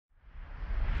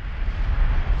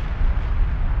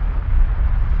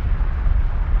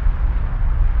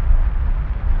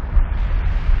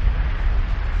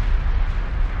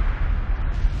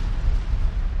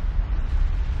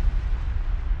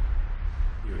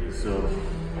So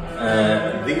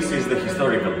this is the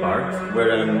historical part,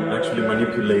 where I'm actually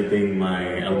manipulating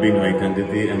my albino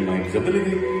identity and my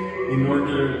disability in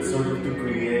order sort of to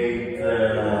create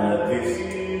this.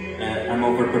 I'm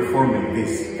overperforming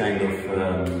this kind of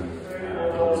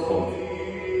what's called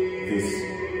these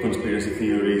conspiracy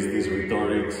theories, these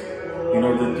rhetorics, in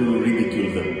order to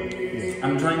ridicule them.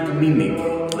 I'm trying to mimic.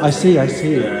 I see.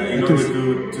 In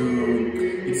order to,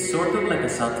 it's sort of like a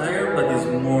satire, but it's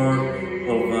more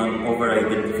of an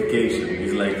over-identification.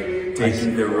 It's like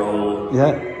taking the role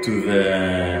to the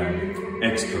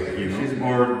extra, you know? It's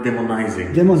more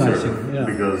demonizing. Demonizing, sort of, yeah.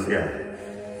 Because,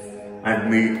 I've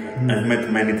met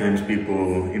many times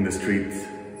people in the street,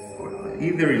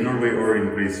 either in Norway or in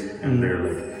Greece, and they're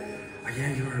like, oh yeah,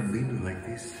 you're albino like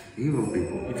this, evil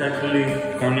people. It's actually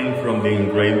coming from the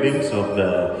engravings of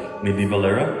the medieval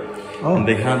era. Oh. And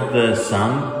they had the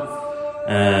sun,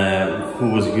 who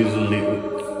was usually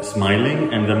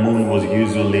smiling, and the moon was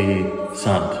usually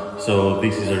sad. So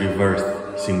this is a reversed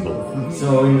symbol.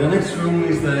 So in the next room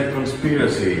is the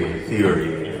conspiracy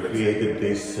theory. Created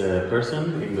this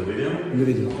person in the video.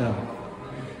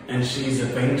 And she's a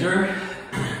painter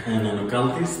and an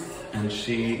occultist, and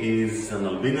she is an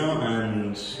albino,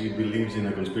 and she believes in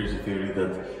a conspiracy theory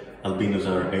that albinos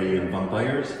are alien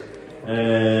vampires.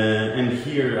 And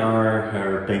here are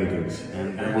her paintings,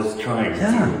 and I was trying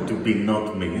to be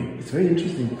not me. It's very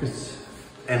interesting because...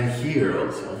 And here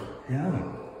also. Yeah.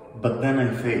 But then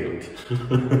I failed.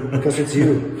 Because it's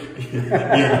you.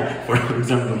 Yeah, for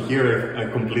example, here I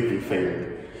completely failed.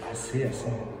 I see. It's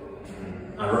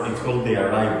called the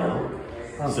arrival,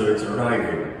 so it's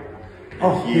arriving.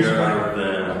 Oh, here are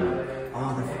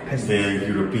the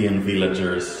European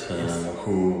villagers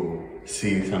who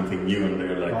see something new and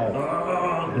they're like,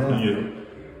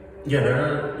 there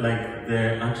are like,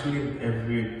 actually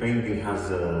every painting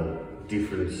has a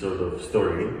different sort of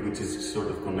story, which is sort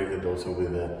of connected also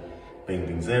with the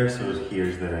paintings there. So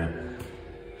here's the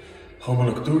Homo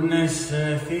nocturnes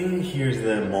thing, here's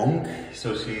the monk,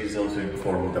 so she is also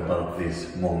informed about these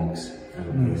monks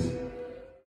and this.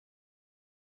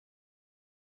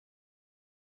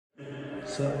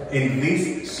 So in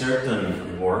this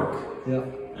certain work,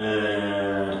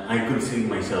 I could see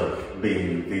myself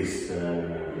being this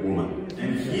woman.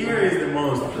 And here is the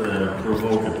most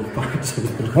provocative part.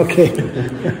 Okay,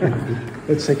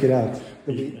 let's check it out.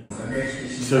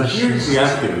 So here's the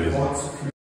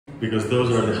activism, because those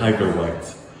are the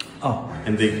hyper-whites.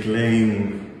 And they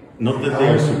claim, not that they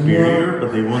are superior,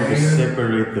 but they want to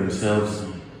separate themselves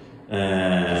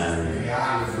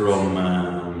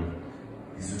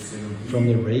from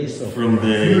the race? From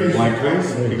the white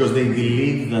race, because they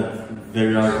believe that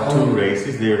there are two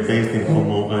races. They are based in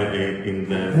in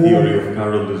the theory of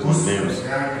Carolus Linnaeus,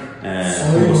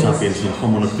 Homo sapiens and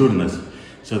Homo nocturnus.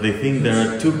 So they think there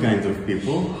are two kinds of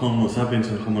people, Homo sapiens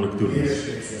and Homo nocturnus.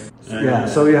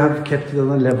 So you have kept it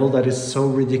on a level that is so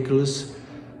ridiculous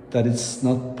that it's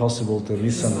not possible to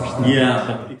misunderstand.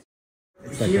 Yeah,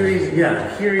 but here is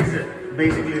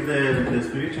basically the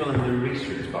spiritual and the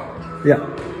research part. Yeah.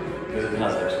 Because it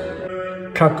has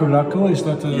actually. Kakulako, is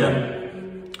that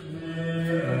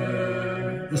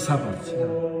the Sabbath?